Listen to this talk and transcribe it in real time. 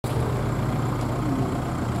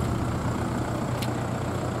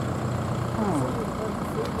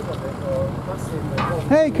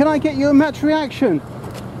Hey, can I get your match reaction?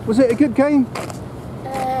 Was it a good game?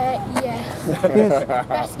 Yeah. Yes.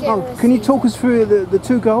 Best game Oh, of the can you season. talk us through the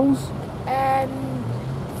two goals?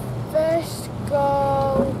 First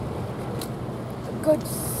goal, good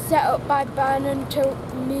set up by Bannon to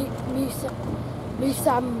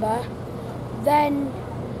Musamba. Then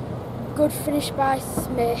good finish by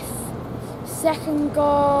Smith. Second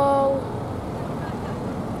goal.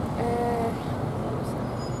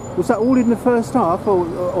 Was that all in the first half, or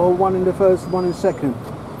one in the first, one in the second? We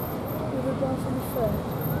were both in the first.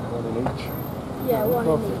 One in each. Yeah, one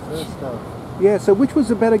Both in in the each. first half. Yeah, so which was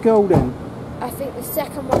the better goal then? I think the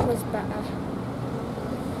second one was better.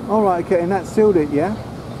 All right, okay, and that sealed it, yeah?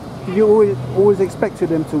 Did you always expected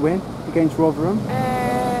them to win against Rotherham?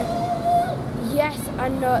 Yes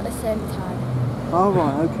and no at the same time. All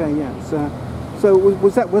right, okay, yeah. So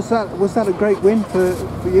was that a great win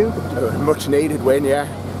for you? A much needed win, yeah.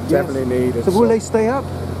 Definitely needed. So will they stay up?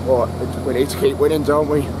 Well, we need to keep winning, don't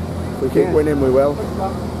we? If we keep winning, we will.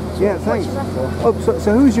 Yeah, thanks. Oh,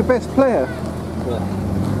 so who's your best player?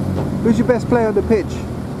 Who's your best player on the pitch?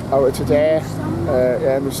 Oh, today,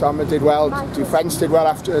 Musamba did well. Defence did well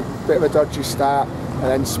after a bit of a dodgy start, and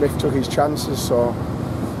then Smith took his chances. So,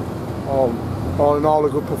 all in all, a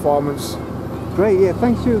good performance. Great, yeah.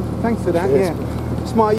 Thanks for that. Cheers. Yeah, smart.